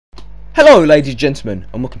Hello ladies and gentlemen,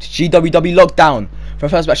 and welcome to GWW Lockdown. For our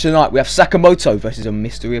first match of the night we have Sakamoto versus a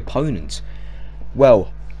mystery opponent.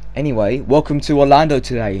 Well, anyway, welcome to Orlando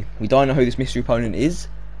today. We don't know who this mystery opponent is,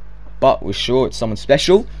 but we're sure it's someone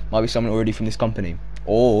special. Might be someone already from this company,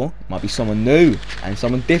 or it might be someone new and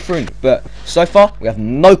someone different, but so far we have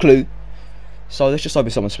no clue. So let's just hope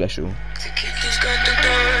it's someone special.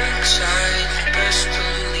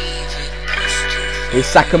 Here's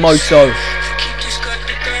Sakamoto.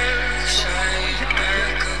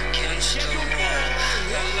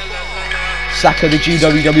 Saka, the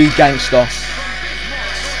GWW gangster.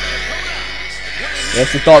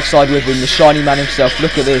 There's the dark side with him, the shiny man himself.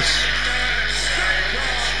 Look at this.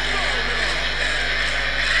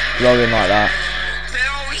 Glowing like that.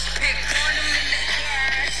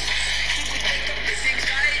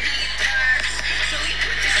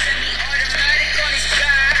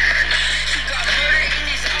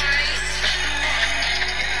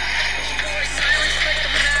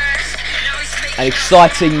 An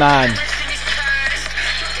exciting man.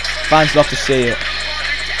 Fans love to see it.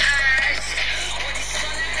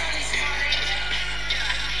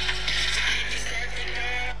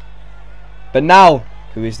 But now,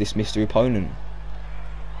 who is this mystery opponent?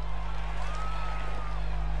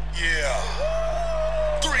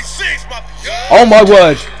 Yeah. 3-6, my oh my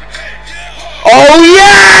word! Oh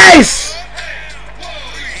yes!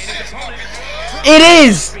 It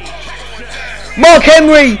is! Mark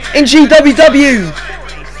Henry in GWW!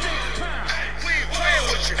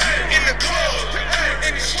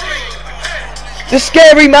 The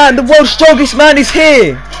scary man, the world's strongest man is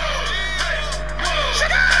here!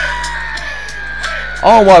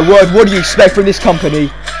 Oh my word, what do you expect from this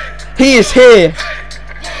company? He is here!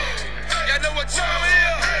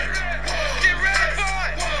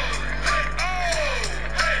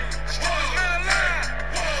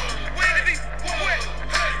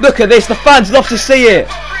 Look at this, the fans love to see it!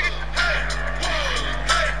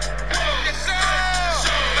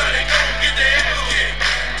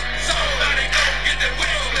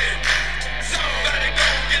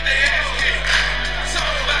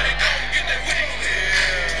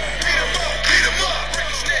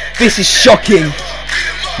 This is shocking.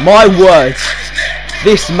 My word.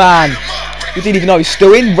 This man. We didn't even know he's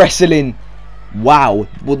still in wrestling. Wow.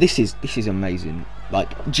 Well, this is amazing.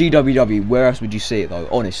 Like, GWW, where else would you see it though,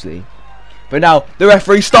 honestly? But now, the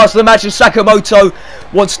referee starts the match and Sakamoto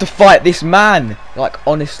wants to fight this man. Like,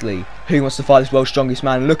 honestly, who wants to fight this world's strongest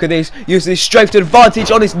man? Look at this. Using his strength to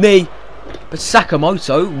advantage on his knee. But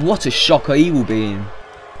Sakamoto, what a shocker he will be in.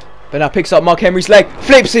 But now picks up Mark Henry's leg,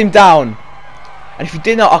 flips him down. And if you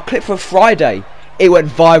didn't know, our clip for Friday, it went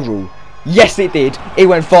viral. Yes, it did. It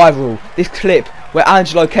went viral. This clip where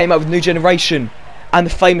Angelo came up with New Generation and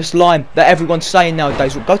the famous line that everyone's saying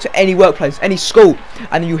nowadays. Go to any workplace, any school,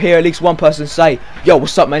 and you hear at least one person say, "Yo,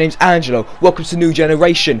 what's up? My name's Angelo. Welcome to New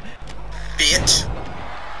Generation." Bitch.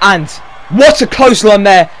 And what a clothesline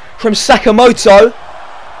there from Sakamoto.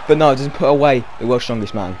 But no, it doesn't put away the world's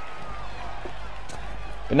strongest man.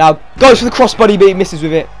 But now goes for the crossbody beat, misses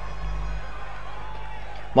with it.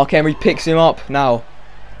 Mark Henry picks him up now.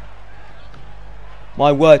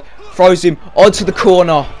 My word. Throws him onto the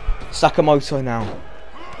corner. Sakamoto now.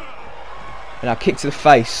 And now kick to the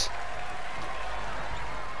face.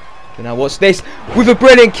 But now what's this? With a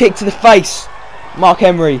brilliant kick to the face. Mark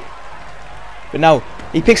Henry. But now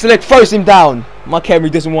he picks the leg, throws him down. Mark Henry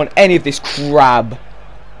doesn't want any of this crap.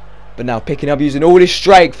 But now picking up, using all his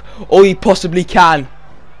strength. All he possibly can.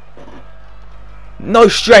 No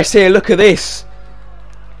stress here. Look at this.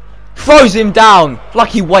 Throws him down like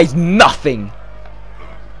he weighs nothing.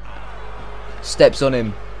 Steps on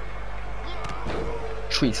him.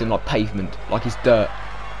 Treats him like pavement, like he's dirt.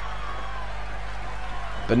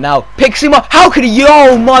 But now picks him up. How could he?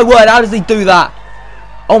 Oh my word, how does he do that?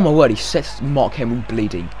 Oh my word, he sets Mark Henry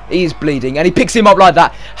bleeding. He is bleeding and he picks him up like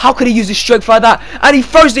that. How could he use his strength like that? And he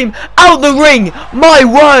throws him out the ring. My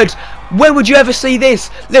word. When would you ever see this?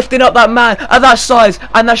 Lifting up that man at that size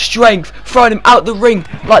and that strength, throwing him out the ring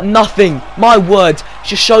like nothing. My word,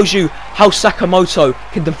 just shows you how Sakamoto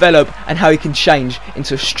can develop and how he can change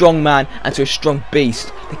into a strong man and to a strong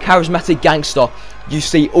beast. The charismatic gangster, you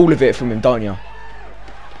see all of it from him, don't you?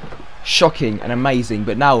 Shocking and amazing.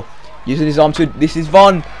 But now, using his arm to... This is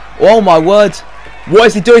Von. Oh my word. What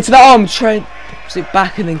is he doing to that arm? Trent, sit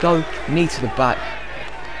back and then go knee to the back.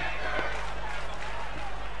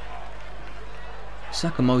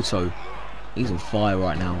 Sakamoto, he's on fire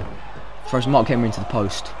right now. Throws Mark Henry into the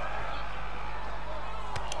post.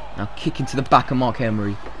 Now kick into the back of Mark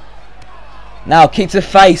Henry. Now kick to the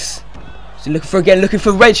face. So looking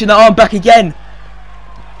for wrench in the arm, back again.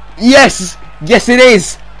 Yes! Yes it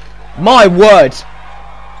is! My word.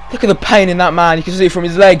 Look at the pain in that man. You can see it from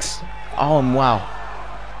his legs. Oh, and wow.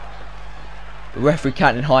 The referee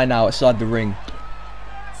counting high now outside the ring.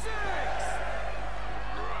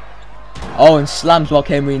 Oh, and slams Mark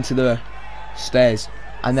Henry into the stairs.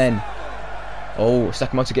 And then, oh,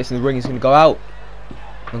 Sakamoto gets in the ring. He's going to go out.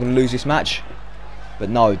 I'm going to lose this match. But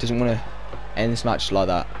no, he doesn't want to end this match like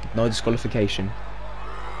that. No disqualification.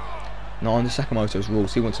 Not under Sakamoto's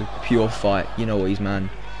rules. He wants a pure fight. You know what this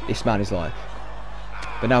man is like.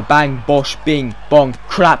 But now bang, bosh, bing, bong,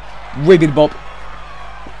 crap, ribbon bop.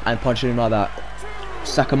 And punching him like that.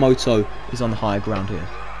 Sakamoto is on the higher ground here.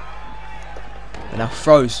 And now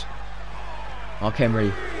throws Mark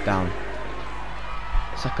Henry down.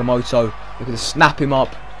 Sakamoto looking to snap him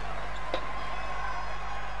up.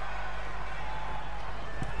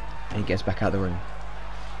 And he gets back out the ring.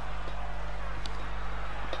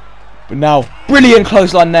 But now, brilliant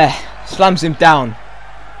clothesline there. Slams him down.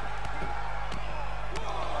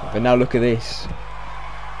 But now look at this.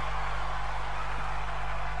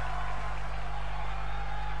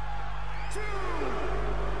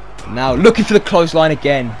 Now looking for the clothesline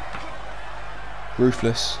again.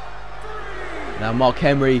 Ruthless. Now Mark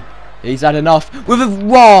Henry, he's had enough with a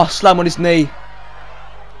raw slam on his knee.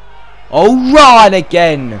 Oh, raw, and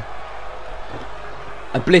again.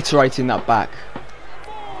 Obliterating that back.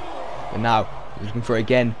 And now he's looking for it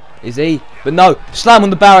again. Is he? But no, slam on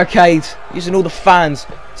the barricade. Using all the fans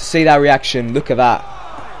to see that reaction. Look at that.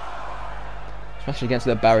 Smashing against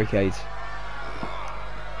the barricade.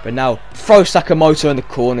 But now, throw Sakamoto in the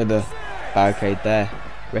corner of the barricade there.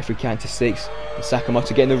 Referee count to 6. And Sakamoto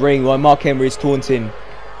getting the ring while Mark Henry is taunting.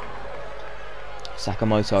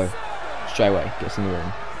 Sakamoto straight away gets in the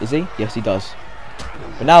ring. Is he? Yes, he does.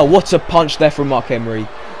 But now, what a punch there from Mark Henry.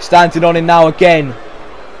 Standing on him now again.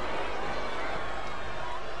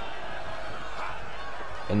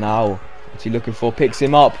 And now, what's he looking for? Picks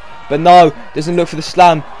him up. But no, doesn't look for the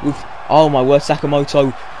slam. With, oh my word,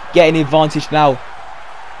 Sakamoto getting the advantage now.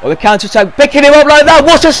 Or the counter attack, picking him up like that.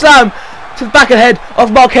 What a slam to the back of the head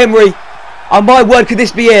of Mark Henry. Oh my word, could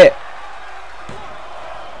this be it?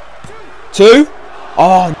 2.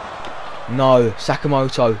 Oh no,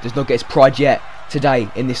 Sakamoto does not get his pride yet today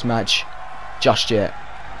in this match. Just yet.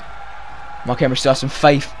 Mark Henry still has some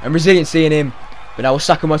faith and resiliency in him. But now what's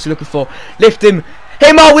Sakamoto looking for? Lift him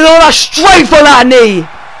up with all that strength on that knee.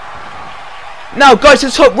 Now goes to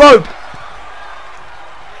the top rope.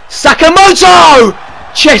 Sakamoto!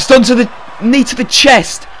 Chest onto the knee to the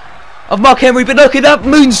chest of Mark Henry, but look at that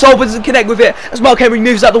moonsault, but doesn't connect with it as Mark Henry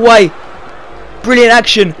moves out the way. Brilliant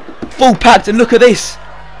action, full packed, and look at this,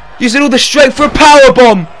 using all the strength for a power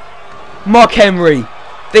bomb. Mark Henry,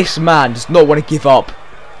 this man does not want to give up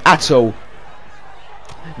at all.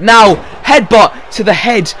 Now headbutt to the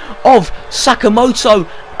head of Sakamoto,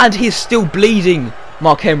 and he is still bleeding.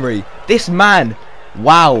 Mark Henry, this man,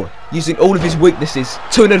 wow. Using all of his weaknesses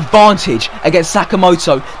to an advantage against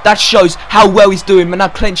Sakamoto. That shows how well he's doing. Man, now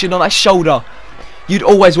clenching on that shoulder. You'd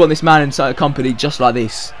always want this man inside a company just like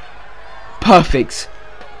this. Perfect.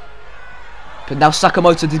 But now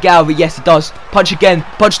Sakamoto to get out of it. Yes, he does. Punch again.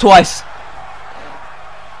 Punch twice.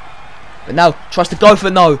 But now tries to go for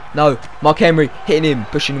no. No. Mark Henry hitting him,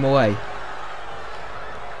 pushing him away.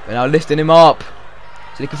 But now lifting him up.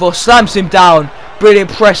 So looking for, slams him down. Brilliant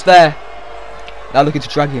press there. Now looking to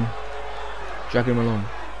drag him. Drag him along.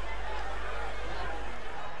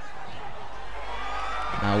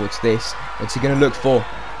 Now what's this? What's he going to look for?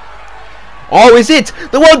 Oh, is it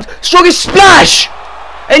the one strongest splash?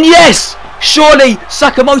 And yes, surely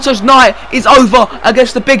Sakamoto's night is over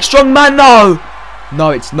against the big strong man. No,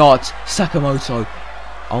 no, it's not. Sakamoto.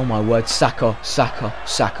 Oh my word, Saka.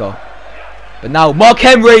 But now Mark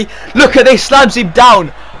Henry, look at this, slams him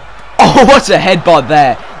down. Oh, what a headbutt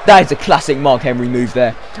there. That is a classic Mark Henry move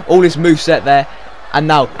there. All his moveset there. And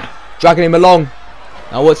now, dragging him along.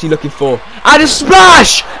 Now, what's he looking for? And a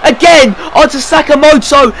splash! Again, onto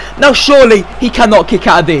Sakamoto. Now, surely, he cannot kick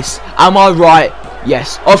out of this. Am I right?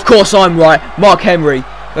 Yes, of course I'm right. Mark Henry,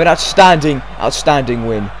 an outstanding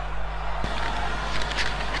win.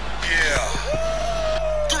 Yeah.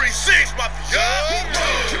 3-6, my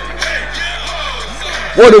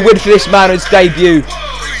What a win for this man on his debut.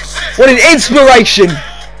 What an inspiration.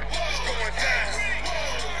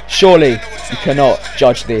 Surely you cannot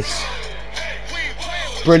judge this.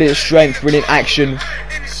 Brilliant strength, brilliant action.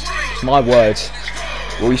 My word,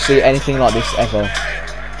 will we see anything like this ever?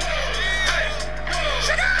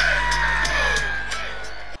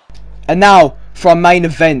 And now for our main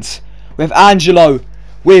event with Angelo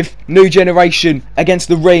with New Generation against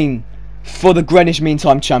the Ring for the Greenwich Mean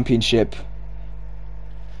Time Championship.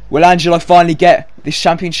 Will Angelo finally get this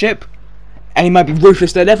championship, and he might be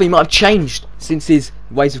ruthless than ever. He might have changed since his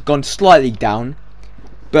ways have gone slightly down.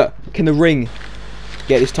 But can the Ring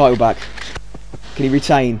get this title back? Can he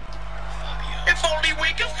retain? If only we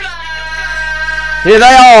could fly. Here they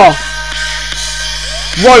are!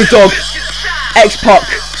 Road Dog, X-Pac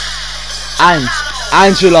and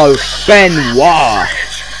Angelo Benoit.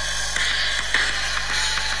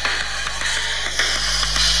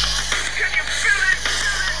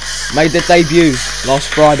 Made their debut last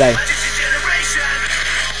Friday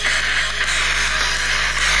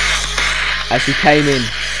as he came in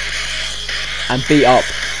and beat up,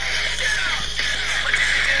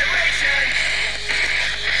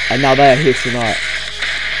 and now they are here tonight,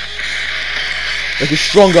 looking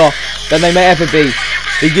stronger than they may ever be.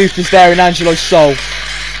 The youth is there in Angelo's soul.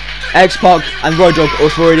 X-Pac and Road Dog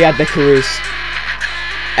have already had their careers.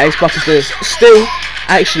 X-Pac is still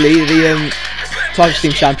actually the Title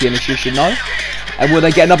Team champion, as you should know. And will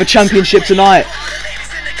they get another championship tonight?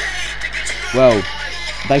 Well,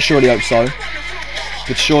 they surely hope so.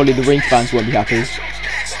 But surely the Ring fans won't be happy.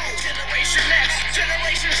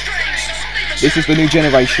 This is the new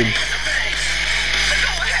generation.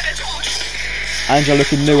 Angelo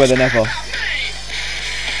looking newer than ever.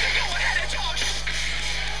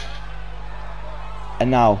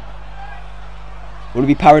 And now, will it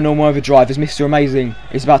be Paranormal Overdrive as Mr. Amazing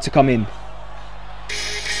is about to come in?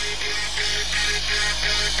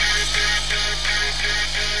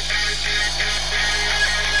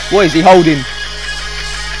 What is he holding?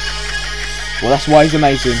 Well, that's why he's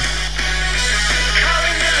amazing.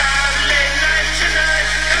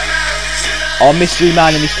 Our mystery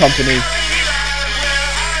man in this company.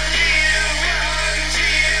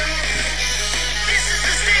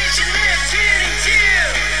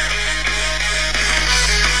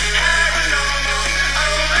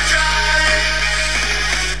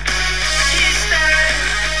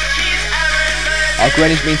 Our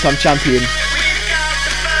Greenwich Mean Time champion.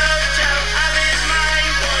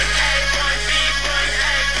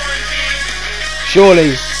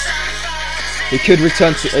 Surely he could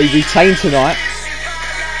retain tonight.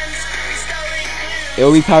 It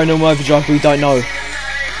will be Paranormal Overdrive, we don't know.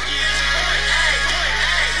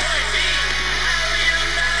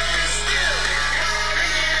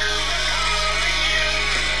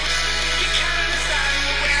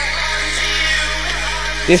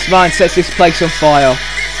 This man sets this place on fire.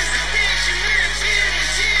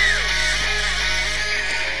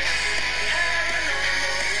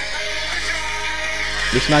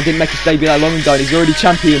 This man didn't make his debut that long ago and he's already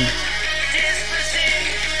champion.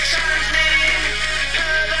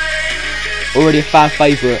 Already a fan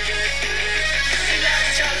favourite.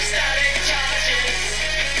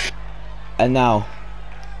 And now,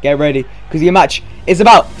 get ready, because your match is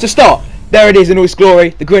about to start. There it is in all its glory,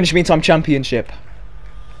 the Greenwich Mean Time Championship.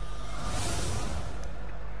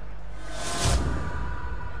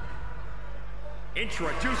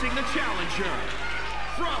 Introducing the challenger,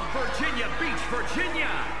 from Virginia Beach, Virginia,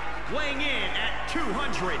 weighing in at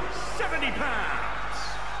 270 pounds,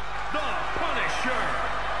 the Punisher,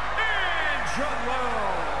 Angelo.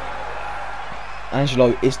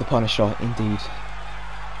 Angelo is the Punisher, indeed.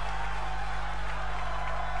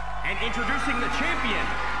 And introducing the champion,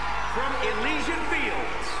 from Elysian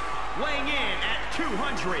Fields, weighing in at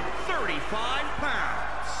 235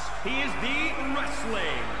 pounds, he is the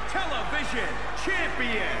Wrestling Television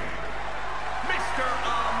Champion, Mr.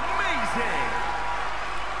 Amazing.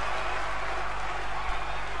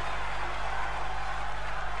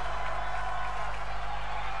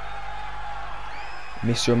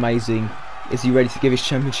 Mr. Amazing, is he ready to give his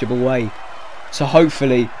championship away? So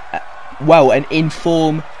hopefully, well, an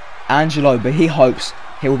in-form Angelo, but he hopes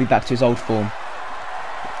he will be back to his old form.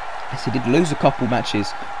 Yes, he did lose a couple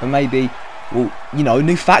matches, but maybe, well, you know,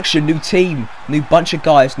 new faction, new team, new bunch of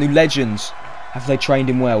guys, new legends. Have they trained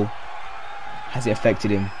him well? Has it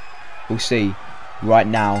affected him? We'll see right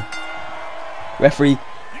now. Referee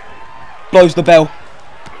blows the bell.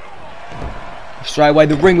 Straight away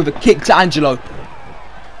the ring with a kick to Angelo.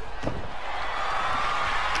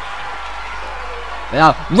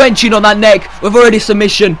 Now wrenching on that neck with already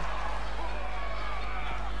submission.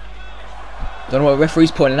 Don't know what the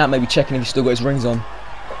referee's pointing at, maybe checking if he's still got his rings on.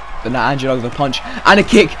 But now Angelo with a punch and a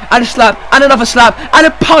kick and a slap and another slap and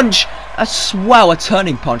a punch. Wow, a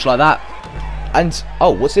turning punch like that. And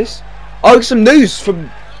oh, what's this? Oh, some news from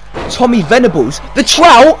Tommy Venables, the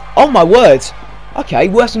Trout. Oh my word. Okay,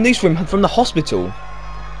 we have some news from the hospital.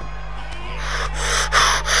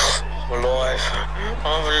 I'm alive.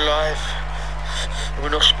 I'm alive.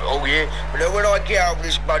 Oh yeah, but when I get out of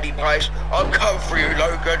this bloody place, I'll come for you,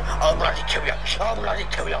 Logan. I'll bloody kill you. I'll bloody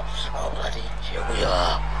kill you. I'll bloody Here we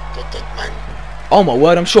are, the dead man. Oh my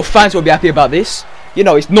word, I'm sure fans will be happy about this. You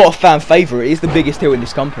know, it's not a fan favourite, it's the biggest heel in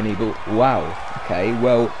this company, but wow.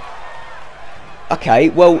 Okay,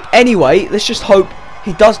 well, anyway, let's just hope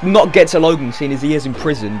he does not get to Logan, seeing as he is in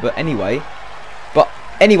prison, but anyway,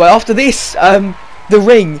 after this, the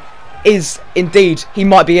ring is indeed, he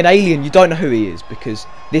might be an alien, you don't know who he is, because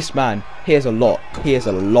this man, he has a lot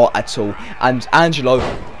at all, and Angelo,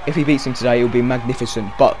 if he beats him today, it will be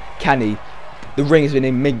magnificent, but can he? The ring has been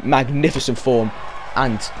in magnificent form,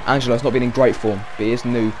 and Angelo's not been in great form, but he is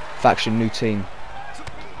new faction, new team.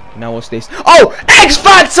 Now what's this? Oh!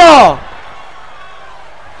 X-Factor!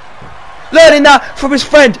 Learning that from his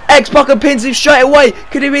friend, X-Pac and pins him straight away.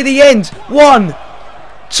 Could it be the end? 1,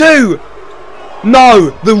 2.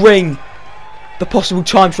 No! The ring. The possible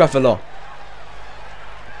time traveller.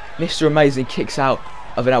 Mr. Amazing kicks out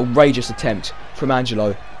of an outrageous attempt from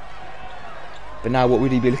Angelo. But now what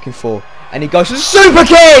would he be looking for? And he goes for the super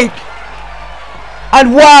kick!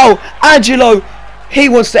 And wow! Angelo, he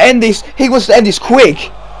wants to end this. He wants to end this quick.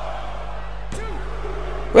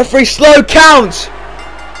 Referee, slow count!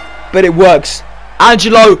 But it works.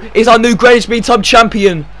 Angelo is our new greatest meantime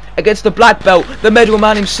champion against the black belt, the medal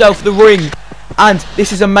man himself, the ring. And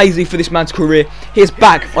this is amazing for this man's career. He is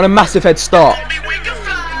back on a massive head start.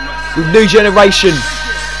 With new generation,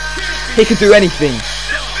 he can do anything.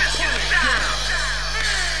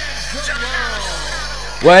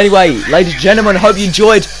 Well, anyway, ladies and gentlemen, I hope you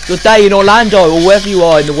enjoyed your day in Orlando or wherever you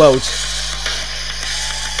are in the world.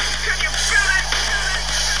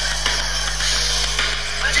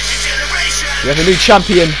 We have a new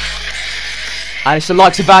champion, and it's the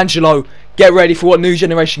likes of Angelo. Get ready for what new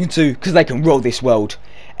generation can do, because they can rule this world.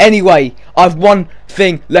 Anyway, I've one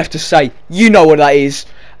thing left to say. You know what that is.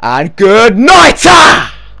 And good night!